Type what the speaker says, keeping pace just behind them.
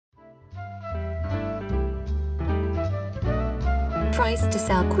priced to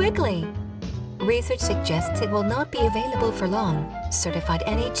sell quickly. Research suggests it will not be available for long. Certified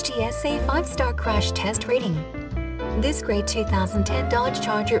NHTSA 5-star crash test rating. This great 2010 Dodge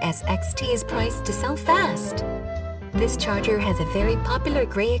Charger SXT is priced to sell fast. This Charger has a very popular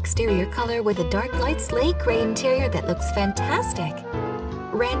gray exterior color with a dark light slate gray interior that looks fantastic.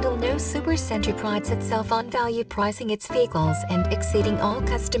 Randall Noe Supercenter prides itself on value pricing its vehicles and exceeding all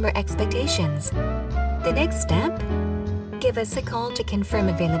customer expectations. The next step? Give us a call to confirm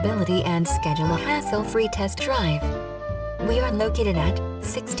availability and schedule a hassle-free test drive. We are located at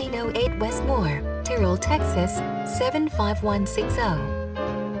 1608 West Moore, Terrell, Texas 75160.